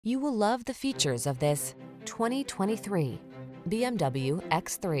You will love the features of this 2023 BMW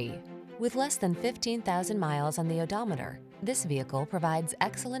X3. With less than 15,000 miles on the odometer, this vehicle provides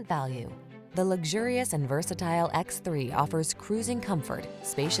excellent value. The luxurious and versatile X3 offers cruising comfort,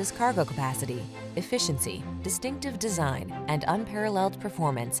 spacious cargo capacity, efficiency, distinctive design, and unparalleled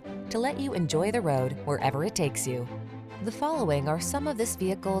performance to let you enjoy the road wherever it takes you. The following are some of this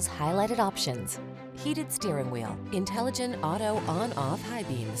vehicle's highlighted options: heated steering wheel, intelligent auto on-off high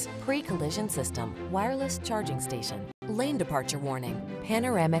beams, pre-collision system, wireless charging station, lane departure warning,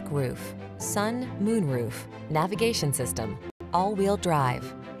 panoramic roof, sun moonroof, navigation system, all-wheel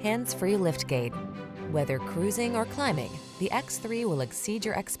drive, hands-free liftgate. Whether cruising or climbing, the X3 will exceed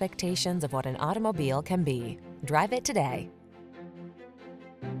your expectations of what an automobile can be. Drive it today.